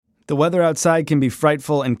The weather outside can be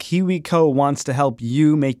frightful, and KiwiCo wants to help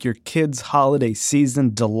you make your kids' holiday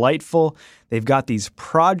season delightful. They've got these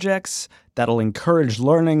projects that'll encourage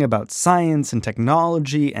learning about science and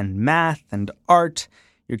technology and math and art.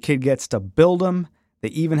 Your kid gets to build them. They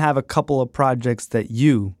even have a couple of projects that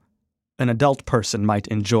you, an adult person, might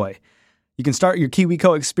enjoy. You can start your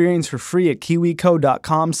KiwiCo experience for free at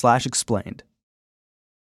kiwico.com/explained.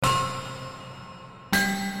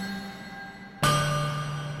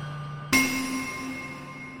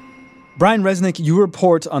 Brian Resnick, you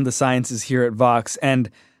report on the sciences here at Vox,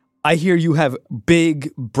 and I hear you have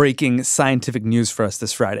big breaking scientific news for us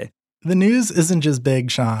this Friday. The news isn't just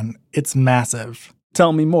big, Sean. It's massive.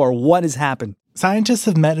 Tell me more. What has happened? Scientists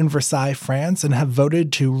have met in Versailles, France, and have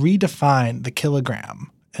voted to redefine the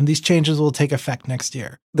kilogram. And these changes will take effect next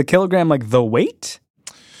year. The kilogram, like the weight?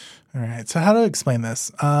 All right. So how to explain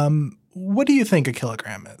this? What do you think a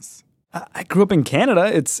kilogram is? I grew up in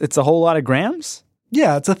Canada. It's a whole lot of grams?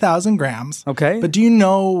 Yeah, it's 1,000 grams. Okay. But do you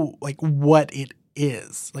know, what it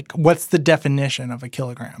is? What's the definition of a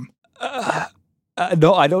kilogram?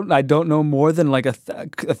 No, I don't know more than a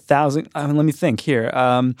thousand. Let me think here.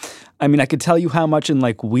 I could tell you how much in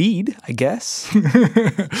weed, I guess.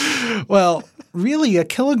 Well, really, a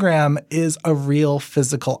kilogram is a real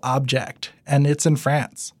physical object, and it's in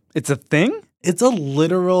France. It's a thing? It's a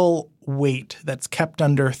literal weight that's kept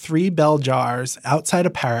under 3 bell jars outside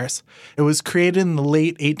of Paris. It was created in the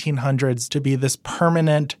late 1800s to be this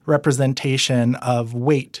permanent representation of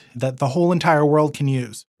weight that the whole entire world can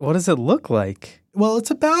use. What does it look like? Well, it's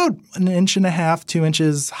about 1.5 inches, 2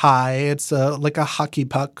 inches high. It's like a hockey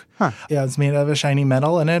puck. Huh. Yeah, it's made out of shiny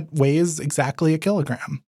metal, and it weighs exactly a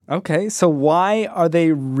kilogram. Okay, so why are they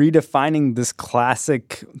redefining this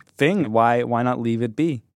classic thing? Why not leave it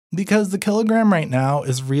be? Because the kilogram right now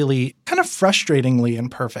is really kind of frustratingly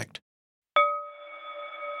imperfect.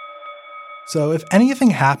 So if anything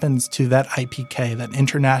happens to that IPK, that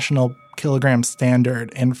International Kilogram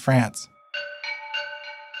Standard in France,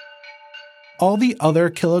 all the other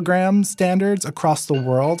kilogram standards across the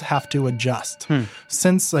world have to adjust.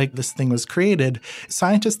 Since this thing was created,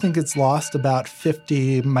 scientists think it's lost about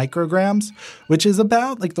 50 micrograms, which is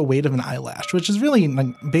about the weight of an eyelash, which is really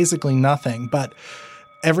basically nothing. But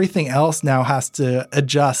everything else now has to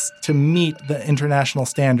adjust to meet the international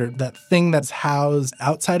standard, that thing that's housed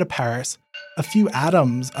outside of Paris. A few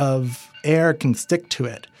atoms of air can stick to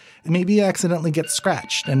it. It maybe accidentally gets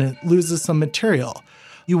scratched and it loses some material.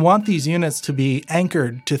 You want these units to be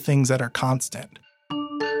anchored to things that are constant.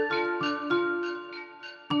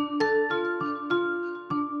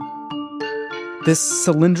 This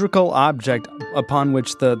cylindrical object upon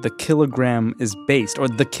which the kilogram is based, or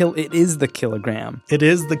it is the kilogram. It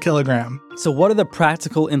is the kilogram. So what are the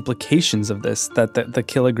practical implications of this, that the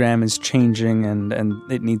kilogram is changing and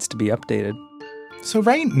it needs to be updated? So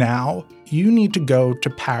right now, you need to go to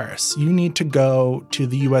Paris. You need to go to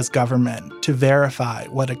the U.S. government to verify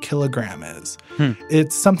what a kilogram is.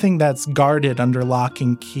 It's something that's guarded under lock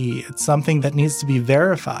and key. It's something that needs to be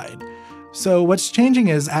verified. So what's changing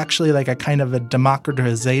is actually a kind of a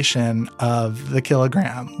democratization of the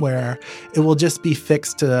kilogram, where it will just be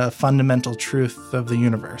fixed to the fundamental truth of the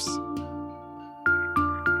universe.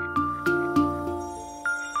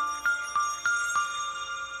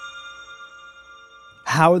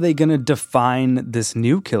 How are they going to define this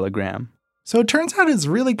new kilogram? So it turns out it's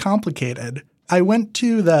really complicated. I went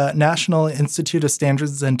to the National Institute of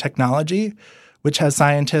Standards and Technology, which has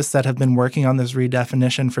scientists that have been working on this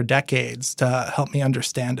redefinition for decades to help me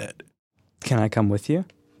understand it. Can I come with you?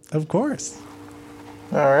 Of course.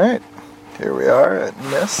 All right. Here we are at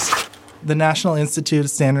NIST. The National Institute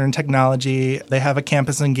of Standards and Technology, they have a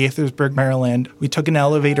campus in Gaithersburg, Maryland. We took an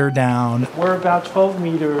elevator down. We're about 12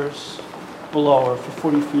 meters below, or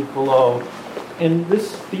 40 feet below. And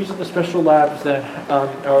these are the special labs that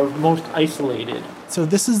are most isolated. So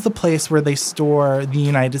this is the place where they store the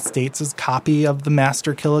United States' copy of the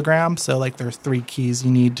master kilogram. So there's 3 keys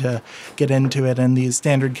you need to get into it, and these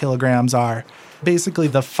standard kilograms are basically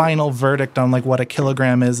the final verdict on what a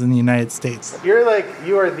kilogram is in the United States. You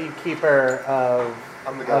are the keeper of...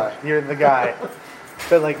 I'm the guy. You're the guy.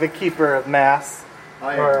 But the keeper of mass.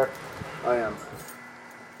 I am.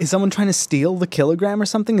 Is someone trying to steal the kilogram or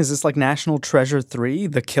something? Is this National Treasure 3,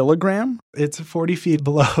 the kilogram? It's 40 feet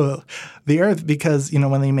below the Earth because,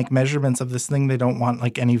 when they make measurements of this thing, they don't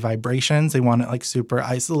want any vibrations. They want it super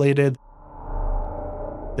isolated.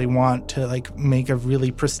 They want to like make a really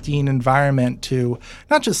pristine environment to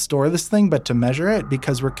not just store this thing, but to measure it,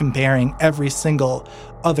 because we're comparing every single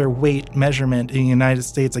other weight measurement in the United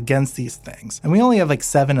States against these things. And we only have like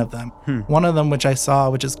 7 of them. One of them, which I saw,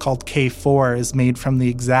 which is called K4, is made from the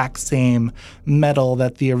exact same metal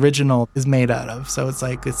that the original is made out of. So it's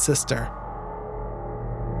like its sister.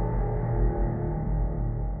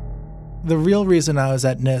 The real reason I was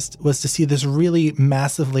at NIST was to see this really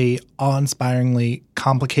massively, awe-inspiringly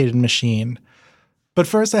complicated machine. But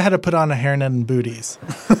first I had to put on a hairnet and booties.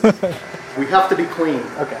 We have to be clean.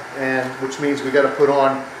 Okay. And which means we got to put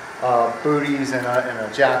on booties and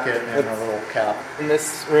a jacket and a little cap. In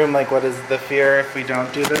this room, like, what is the fear if we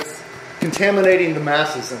don't do this? Contaminating the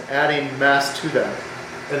masses and adding mass to them.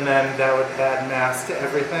 And then that would add mass to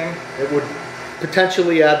everything? It would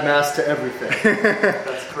potentially add mass to everything.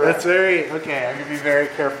 That's correct. Okay, I'm going to be very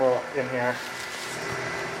careful in here.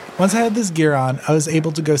 Once I had this gear on, I was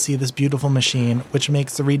able to go see this beautiful machine, which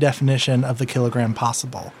makes the redefinition of the kilogram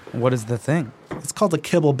possible. What is the thing? It's called a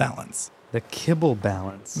kibble balance. The kibble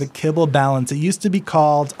balance. The kibble balance. It used to be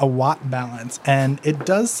called a watt balance, and it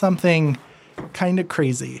does something kind of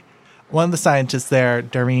crazy. One of the scientists there,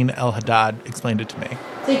 Dareen El-Haddad, explained it to me.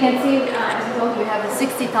 So you can see, as I told you, we have a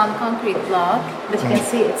 60-ton concrete block, but you can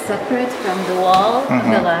see it's separate from the wall of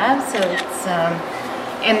the lab, so it's,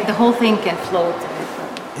 and the whole thing can float.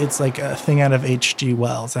 It's like a thing out of H.G.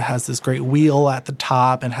 Wells. It has this great wheel at the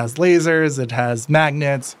top, it has lasers, it has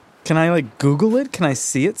magnets. Can I, like, Google it? Can I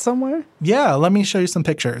see it somewhere? Yeah, let me show you some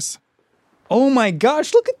pictures. Oh my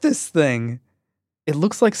gosh, look at this thing. It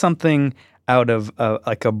looks like something out of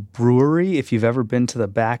like a brewery, if you've ever been to the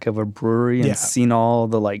back of a brewery and seen all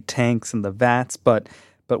the like tanks and the vats, but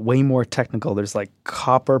way more technical. There's like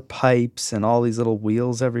copper pipes and all these little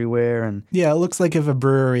wheels everywhere. And yeah, it looks like if a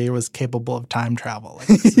brewery was capable of time travel. Like,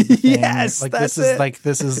 this is the thing. Yes, like that's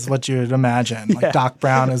this is what you would imagine. Like Doc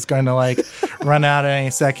Brown is going to like run out at any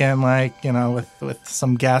second, like, you know, with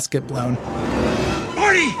some gasket blown.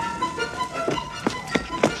 Marty!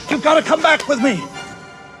 You've got to come back with me.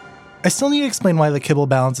 I still need to explain why the kibble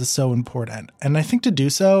balance is so important. And I think to do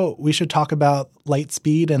so, we should talk about light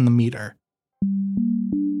speed and the meter.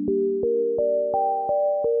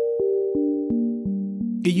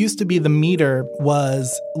 It used to be the meter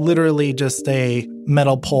was literally just a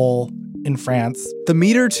metal pole in France. The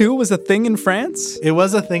meter, too, was a thing in France? It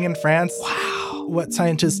was a thing in France. Wow. What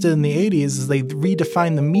scientists did in the 80s is they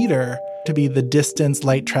redefined the meter to be the distance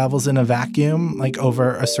light travels in a vacuum, like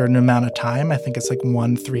over a certain amount of time. I think it's like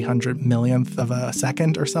 1/300 millionth of a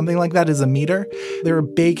second or something like that is a meter. They were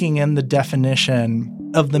baking in the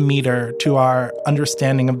definition of the meter to our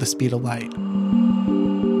understanding of the speed of light.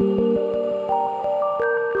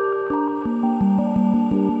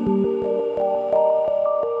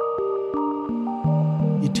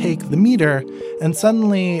 You take the meter and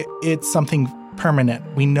suddenly it's something permanent.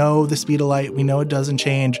 We know the speed of light. We know it doesn't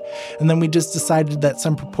change. And then we just decided that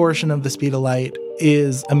some proportion of the speed of light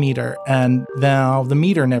is a meter. And now the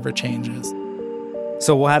meter never changes.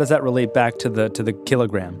 So how does that relate back to the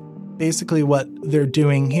kilogram? Basically, what they're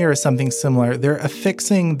doing here is something similar. They're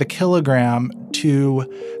affixing the kilogram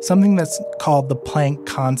to something that's called the Planck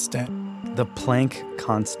constant. The Planck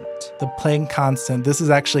constant. The Planck constant. This is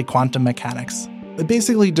actually quantum mechanics. It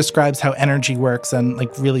basically describes how energy works on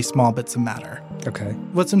like really small bits of matter. Okay.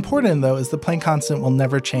 What's important, though, is the Planck constant will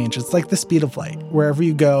never change. It's like the speed of light. Wherever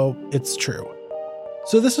you go, it's true.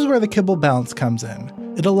 So this is where the kibble balance comes in.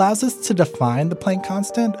 It allows us to define the Planck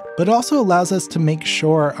constant, but also allows us to make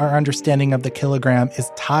sure our understanding of the kilogram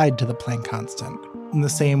is tied to the Planck constant, in the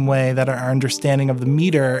same way that our understanding of the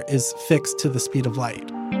meter is fixed to the speed of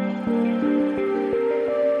light.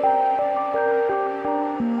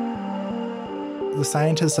 The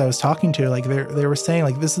scientists I was talking to, like they were saying,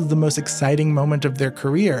 like, this is the most exciting moment of their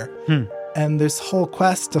career. And this whole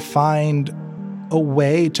quest to find a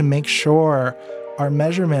way to make sure our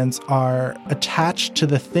measurements are attached to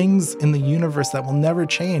the things in the universe that will never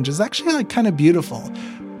change is actually like kind of beautiful.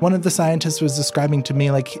 One of the scientists was describing to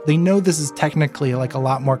me, like, they know this is technically like a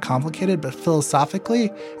lot more complicated, but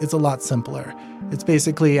philosophically, it's a lot simpler. It's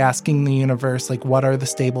basically asking the universe, like, what are the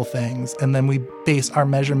stable things? And then we base our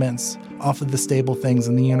measurements off of the stable things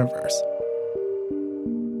in the universe.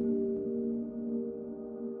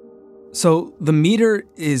 So the meter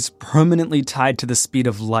is permanently tied to the speed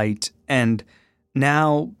of light, and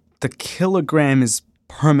now the kilogram is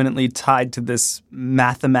permanently tied to this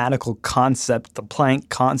mathematical concept, the Planck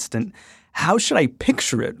constant. How should I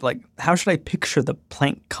picture it? Like, how should I picture the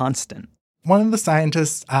Planck constant? One of the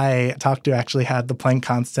scientists I talked to actually had the Planck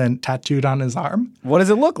constant tattooed on his arm. What does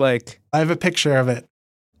it look like? I have a picture of it.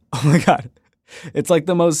 Oh my God. It's like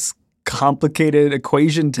the most complicated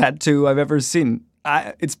equation tattoo I've ever seen.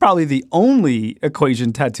 It's probably the only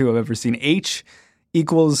equation tattoo I've ever seen. H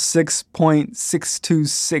equals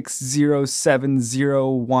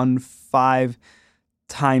 6.6260715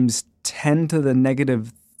 times 10 to the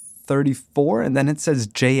negative 34, and then it says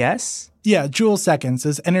JS? Yeah, joule seconds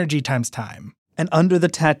is energy times time. And under the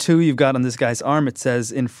tattoo you've got on this guy's arm, it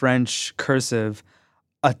says in French cursive,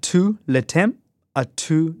 à tous les temps, à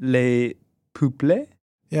tous les peuples.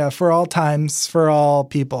 Yeah, for all times, for all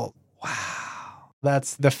people. Wow.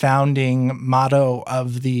 That's the founding motto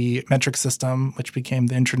of the metric system, which became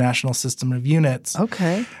the International System of Units.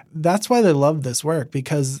 Okay. That's why they love this work,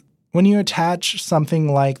 because when you attach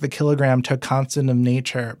something like the kilogram to a constant of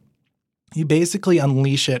nature, you basically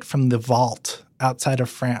unleash it from the vault outside of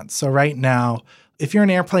France. So right now, if you're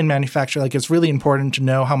an airplane manufacturer, like it's really important to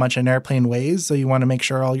know how much an airplane weighs. So you want to make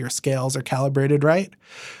sure all your scales are calibrated right.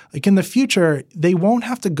 Like in the future, they won't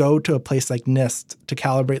have to go to a place like NIST to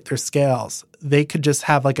calibrate their scales. They could just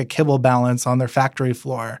have like a kibble balance on their factory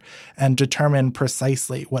floor and determine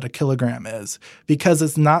precisely what a kilogram is, because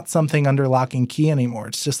it's not something under lock and key anymore.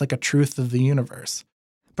 It's just like a truth of the universe.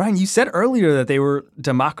 Brian, you said earlier that they were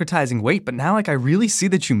democratizing weight, but now I really see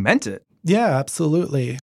that you meant it. Yeah,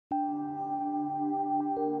 absolutely.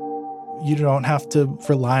 You don't have to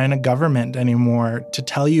rely on a government anymore to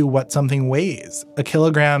tell you what something weighs. A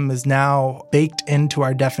kilogram is now baked into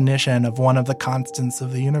our definition of one of the constants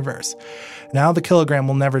of the universe. Now the kilogram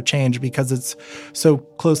will never change because it's so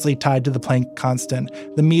closely tied to the Planck constant.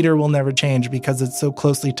 The meter will never change because it's so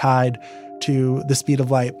closely tied to the speed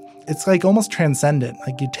of light. It's like almost transcendent.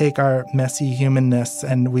 Like you take our messy humanness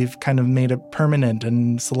and we've kind of made it permanent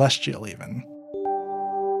and celestial even.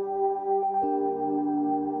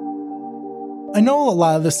 I know a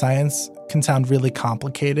lot of the science can sound really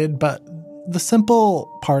complicated, but the simple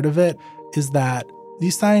part of it is that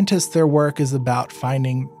these scientists, their work is about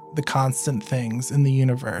finding the constant things in the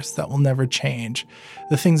universe that will never change,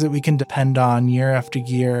 the things that we can depend on year after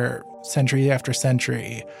year, century after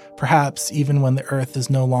century, perhaps even when the Earth is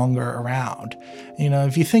no longer around. You know,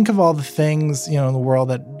 if you think of all the things, in the world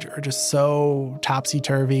that are just so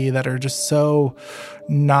topsy-turvy, that are just so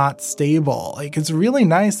not stable, like it's really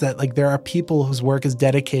nice that there are people whose work is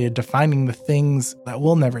dedicated to finding the things that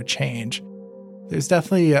will never change. There's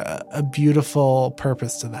definitely a beautiful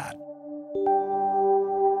purpose to that.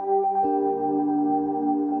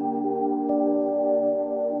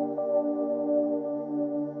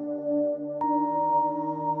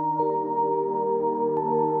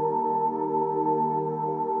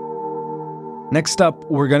 Next up,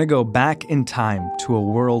 we're going to go back in time to a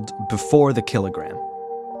world before the kilogram.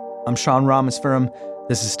 I'm Sean Ramaswamy.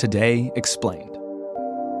 This is Today Explained.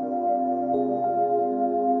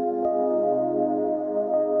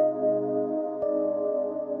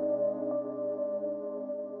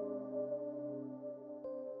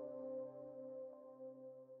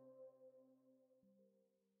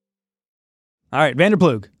 All right,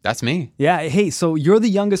 Vanderplug. That's me. Yeah, hey, so you're the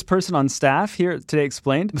youngest person on staff here at Today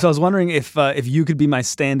Explained. So I was wondering if you could be my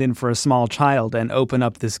stand-in for a small child and open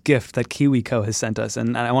up this gift that KiwiCo has sent us.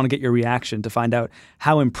 And I want to get your reaction to find out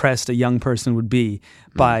how impressed a young person would be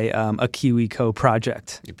by a KiwiCo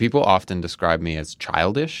project. People often describe me as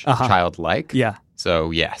childish, childlike. Yeah.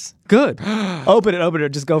 So, yes. Good. Open it.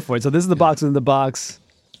 Just go for it. So this is the box within the box.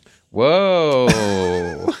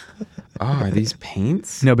 Whoa. Oh, are these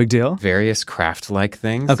paints? No big deal. Various craft-like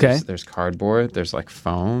things. Okay. There's cardboard. There's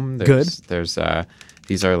foam. Good. There's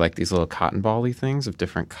these are these little cotton ball-y things of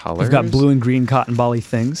different colors. We've got blue and green cotton ball-y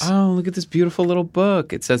things. Oh, look at this beautiful little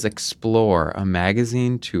book. It says Explore, a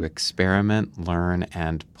magazine to experiment, learn,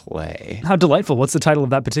 and play. How delightful. What's the title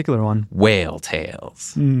of that particular one? Whale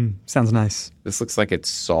Tales. Sounds nice. This looks like it's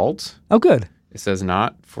salt. Oh, good. It says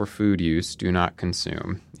not for food use, do not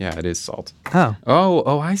consume. Yeah, it is salt. Oh.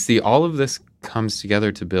 Oh, I see. All of this comes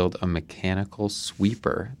together to build a mechanical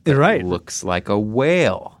sweeper that looks like a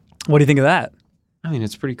whale. What do you think of that? I mean,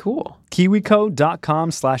 it's pretty cool.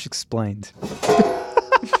 KiwiCo.com/explained.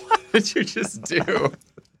 What did you just do?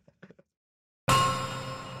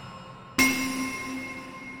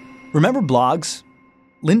 Remember blogs?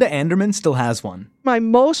 Linda Anderman still has one. My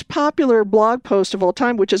most popular blog post of all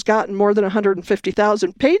time, which has gotten more than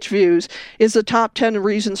 150,000 page views, is the top 10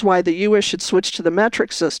 reasons why the U.S. should switch to the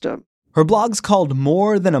metric system. Her blog's called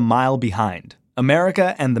More Than a Mile Behind,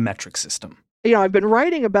 America and the Metric System. I've been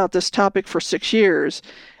writing about this topic for 6 years,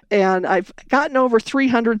 and I've gotten over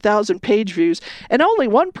 300,000 page views, and only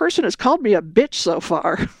one person has called me a bitch so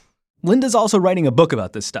far. Linda's also writing a book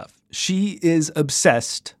about this stuff. She is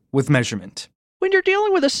obsessed with measurement. When you're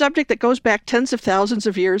dealing with a subject that goes back tens of thousands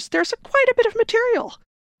of years, there's quite a bit of material.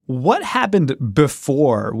 What happened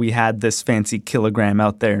before we had this fancy kilogram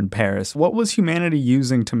out there in Paris? What was humanity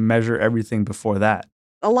using to measure everything before that?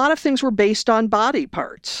 A lot of things were based on body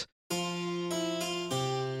parts.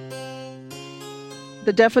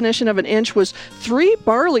 The definition of an inch was 3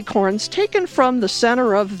 barleycorns taken from the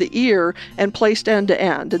center of the ear and placed end to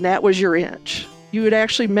end, and that was your inch. You would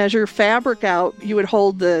actually measure fabric out. You would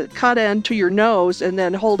hold the cut end to your nose and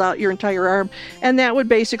then hold out your entire arm, and that would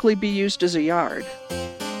basically be used as a yard.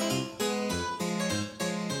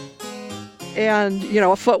 And,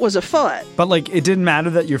 a foot was a foot. But, it didn't matter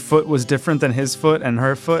that your foot was different than his foot and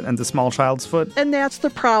her foot and the small child's foot? And that's the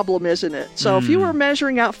problem, isn't it? So if you were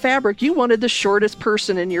measuring out fabric, you wanted the shortest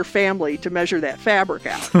person in your family to measure that fabric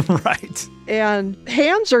out. Right. And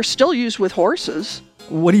hands are still used with horses.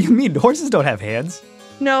 What do you mean? Horses don't have hands.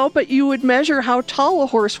 No, but you would measure how tall a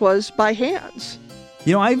horse was by hands.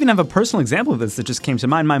 I even have a personal example of this that just came to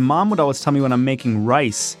mind. My mom would always tell me when I'm making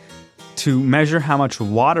rice to measure how much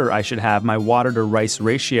water I should have, my water to rice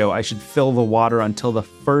ratio, I should fill the water until the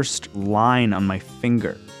first line on my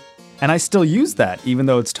finger. And I still use that, even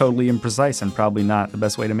though it's totally imprecise and probably not the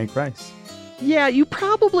best way to make rice. Yeah, you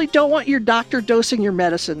probably don't want your doctor dosing your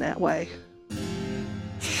medicine that way.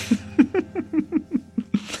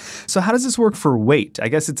 So how does this work for weight? I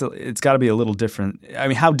guess it's got to be a little different. I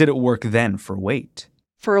mean, how did it work then for weight?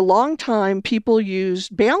 For a long time, people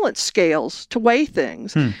used balance scales to weigh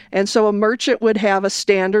things. And so a merchant would have a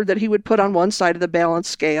standard that he would put on one side of the balance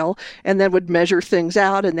scale and then would measure things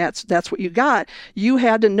out, and that's what you got. You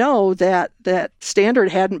had to know that that standard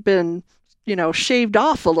hadn't been shaved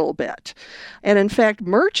off a little bit. And in fact,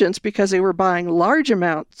 merchants, because they were buying large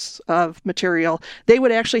amounts of material, they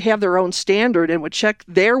would actually have their own standard and would check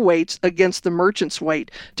their weights against the merchant's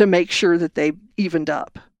weight to make sure that they evened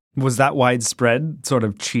up. Was that widespread, sort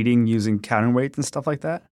of cheating using counterweights and stuff like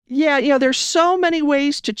that? Yeah, there's so many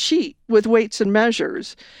ways to cheat with weights and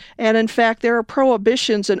measures. And in fact, there are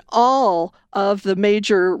prohibitions in all of the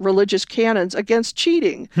major religious canons against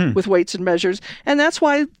cheating with weights and measures. And that's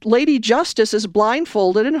why Lady Justice is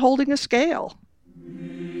blindfolded and holding a scale.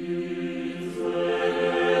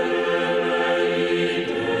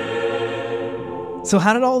 So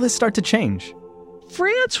how did all this start to change?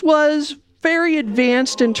 France was very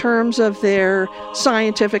advanced in terms of their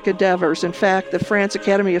scientific endeavors. In fact, the France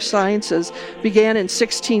Academy of Sciences began in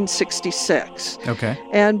 1666. Okay.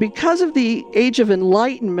 And because of the Age of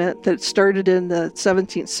Enlightenment that started in the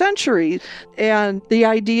 17th century, and the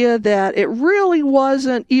idea that it really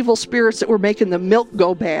wasn't evil spirits that were making the milk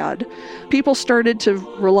go bad, people started to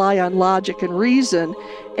rely on logic and reason.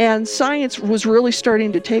 And science was really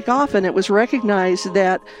starting to take off, and it was recognized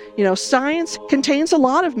that, science contains a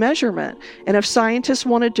lot of measurement. And if scientists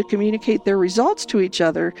wanted to communicate their results to each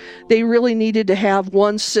other, they really needed to have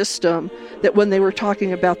one system that when they were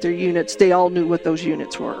talking about their units, they all knew what those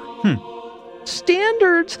units were.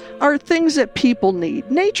 Standards are things that people need.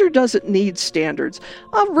 Nature doesn't need standards.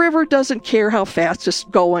 A river doesn't care how fast it's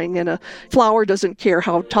going, and a flower doesn't care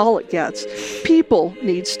how tall it gets. People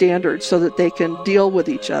need standards so that they can deal with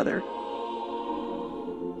each other.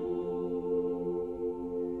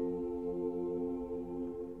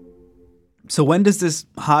 So when does this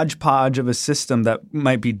hodgepodge of a system that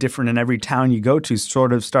might be different in every town you go to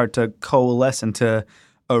sort of start to coalesce into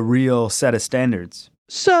a real set of standards?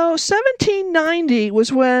 So 1790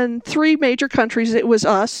 was when 3 major countries, it was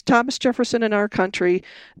us, Thomas Jefferson and our country,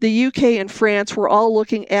 the UK and France, were all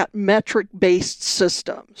looking at metric-based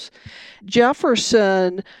systems.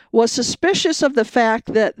 Jefferson was suspicious of the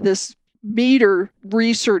fact that this meter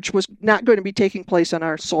research was not going to be taking place on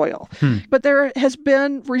our soil. But there has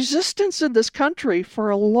been resistance in this country for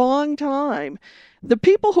a long time. The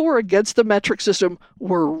people who were against the metric system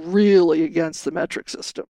were really against the metric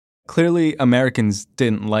system. Clearly, Americans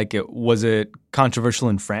didn't like it. Was it controversial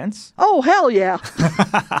in France? Oh, hell yeah.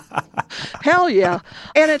 Hell yeah.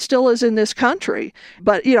 And it still is in this country.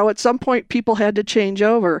 But, at some point, people had to change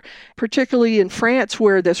over, particularly in France,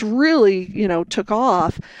 where this really, took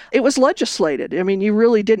off. It was legislated. I mean, you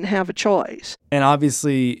really didn't have a choice. And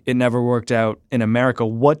obviously, it never worked out in America.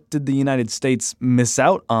 What did the United States miss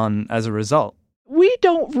out on as a result? We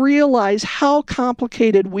don't realize how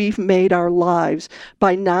complicated we've made our lives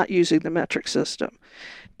by not using the metric system.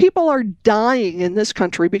 People are dying in this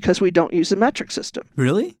country because we don't use the metric system.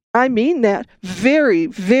 Really? I mean that very,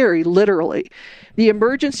 very literally. The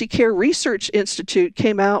Emergency Care Research Institute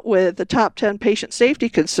came out with the top 10 patient safety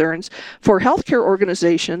concerns for healthcare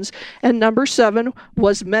organizations, and number 7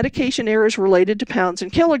 was medication errors related to pounds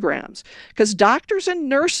and kilograms, because doctors and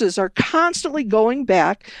nurses are constantly going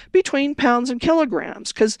back between pounds and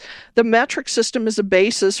kilograms, because the metric system is a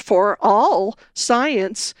basis for all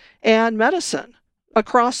science and medicine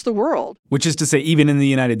across the world. Which is to say, even in the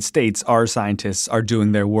United States, our scientists are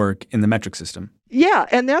doing their work in the metric system. Yeah,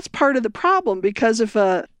 and that's part of the problem, because if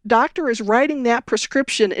a doctor is writing that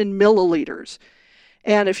prescription in milliliters,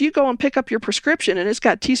 and if you go and pick up your prescription and it's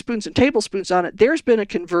got teaspoons and tablespoons on it, there's been a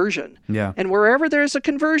conversion. Yeah. And wherever there's a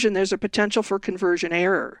conversion, there's a potential for conversion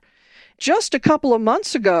error. Just a couple of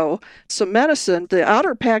months ago, some medicine, the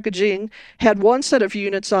outer packaging had one set of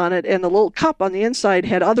units on it, and the little cup on the inside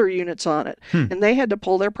had other units on it. And they had to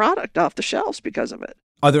pull their product off the shelves because of it.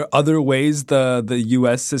 Are there other ways the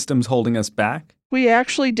U.S. system's holding us back? We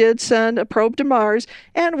actually did send a probe to Mars,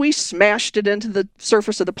 and we smashed it into the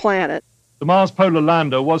surface of the planet. The Mars Polar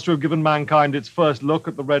Lander was to have given mankind its first look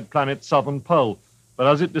at the red planet's southern pole. But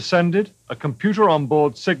as it descended, a computer on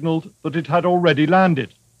board signaled that it had already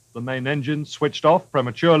landed. The main engine switched off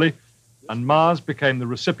prematurely, and Mars became the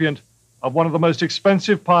recipient of one of the most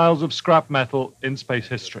expensive piles of scrap metal in space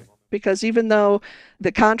history. Because even though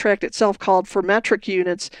the contract itself called for metric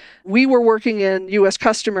units, we were working in U.S.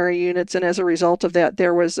 customary units, and as a result of that,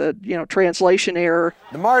 there was a translation error.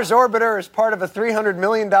 The Mars orbiter is part of a $300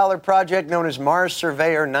 million project known as Mars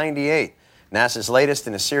Surveyor 98, NASA's latest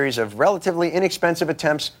in a series of relatively inexpensive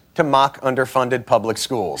attempts to mock underfunded public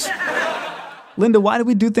schools. Linda, why do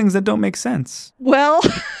we do things that don't make sense? Well,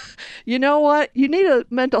 you know what? You need a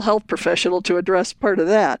mental health professional to address part of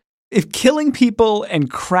that. If killing people and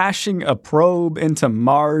crashing a probe into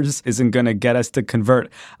Mars isn't going to get us to convert,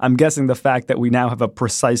 I'm guessing the fact that we now have a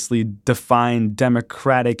precisely defined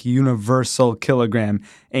democratic universal kilogram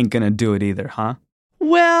ain't going to do it either, huh?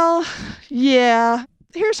 Well, yeah.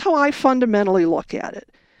 Here's how I fundamentally look at it.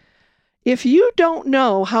 If you don't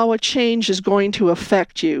know how a change is going to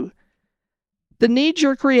affect you, the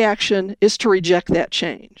knee-jerk reaction is to reject that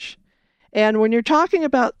change. And when you're talking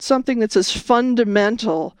about something that's as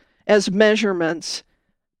fundamental as measurements,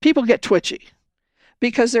 people get twitchy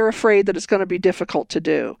because they're afraid that it's going to be difficult to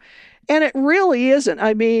do. And it really isn't.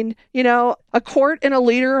 I mean, a quart and a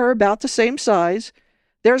liter are about the same size.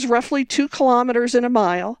 There's roughly 2 kilometers in a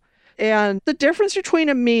mile. And the difference between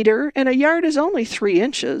a meter and a yard is only 3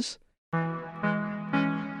 inches.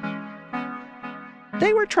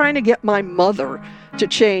 They were trying to get my mother to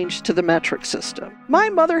change to the metric system. My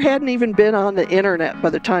mother hadn't even been on the internet by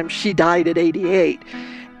the time she died at 88.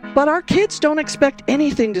 But our kids don't expect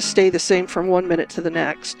anything to stay the same from one minute to the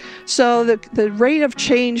next. So the rate of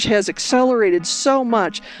change has accelerated so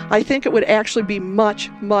much, I think it would actually be much,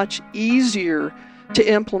 much easier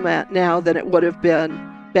to implement now than it would have been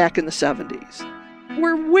back in the 70s.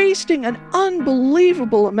 We're wasting an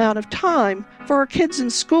unbelievable amount of time for our kids in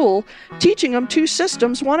school, teaching them 2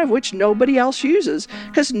 systems, one of which nobody else uses,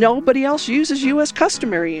 because nobody else uses U.S.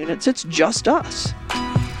 customary units. It's just us.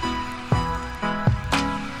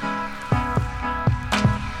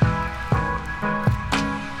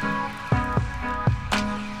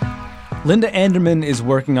 Linda Anderman is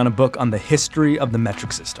working on a book on the history of the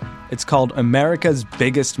metric system. It's called America's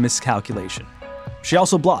Biggest Miscalculation. She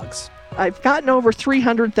also blogs. I've gotten over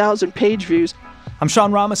 300,000 page views. I'm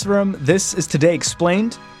Sean Rameswaram. This is Today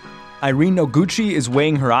Explained. Irene Noguchi is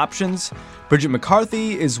weighing her options. Bridget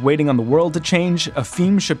McCarthy is waiting on the world to change.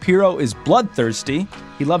 Afim Shapiro is bloodthirsty.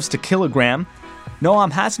 He loves to kilogram.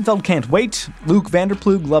 Noam Hassenfeld can't wait. Luke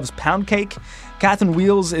Vanderplug loves pound cake. Catherine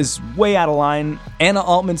Wheels is way out of line. Anna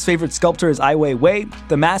Altman's favorite sculptor is Ai Weiwei.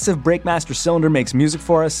 The massive Breakmaster Cylinder makes music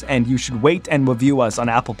for us, and you should wait and review us on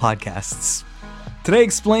Apple Podcasts. Today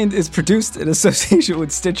Explained is produced in association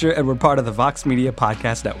with Stitcher, and we're part of the Vox Media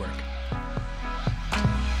Podcast Network.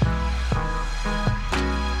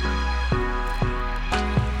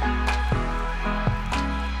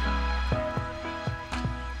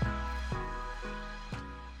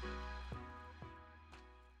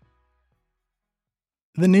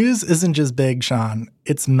 The news isn't just big, Sean.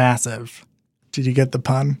 It's massive. Did you get the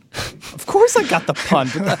pun? Of course I got the pun,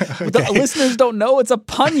 but the listeners don't know it's a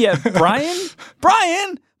pun yet. Brian!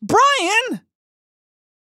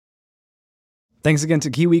 Thanks again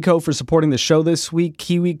to KiwiCo for supporting the show this week.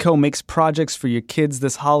 KiwiCo makes projects for your kids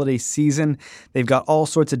this holiday season. They've got all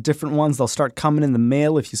sorts of different ones. They'll start coming in the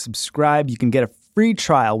mail if you subscribe. You can get a free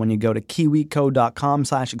trial when you go to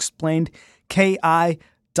kiwico.com/explained,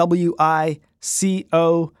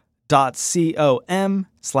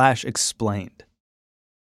 KIWICO.com/explained.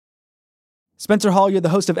 Spencer Hall, you're the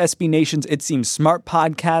host of SB Nation's It Seems Smart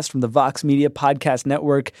podcast from the Vox Media Podcast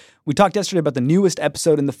Network. We talked yesterday about the newest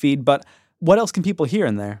episode in the feed, but what else can people hear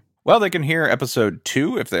in there? Well, they can hear episode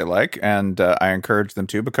 2 if they like, and I encourage them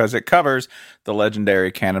to because it covers the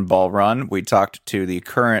legendary Cannonball Run. We talked to the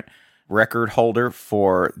current record holder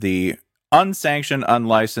for the unsanctioned,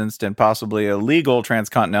 unlicensed, and possibly illegal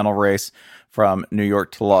transcontinental race from New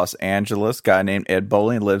York to Los Angeles. A guy named Ed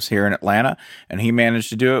Bowling lives here in Atlanta, and he managed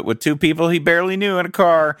to do it with 2 people he barely knew in a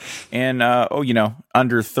car in,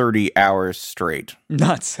 under 30 hours straight.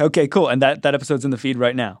 Nuts. Okay, cool. And that episode's in the feed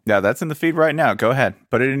right now. Yeah, that's in the feed right now. Go ahead.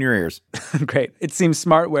 Put it in your ears. Great. It Seems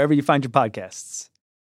Smart wherever you find your podcasts.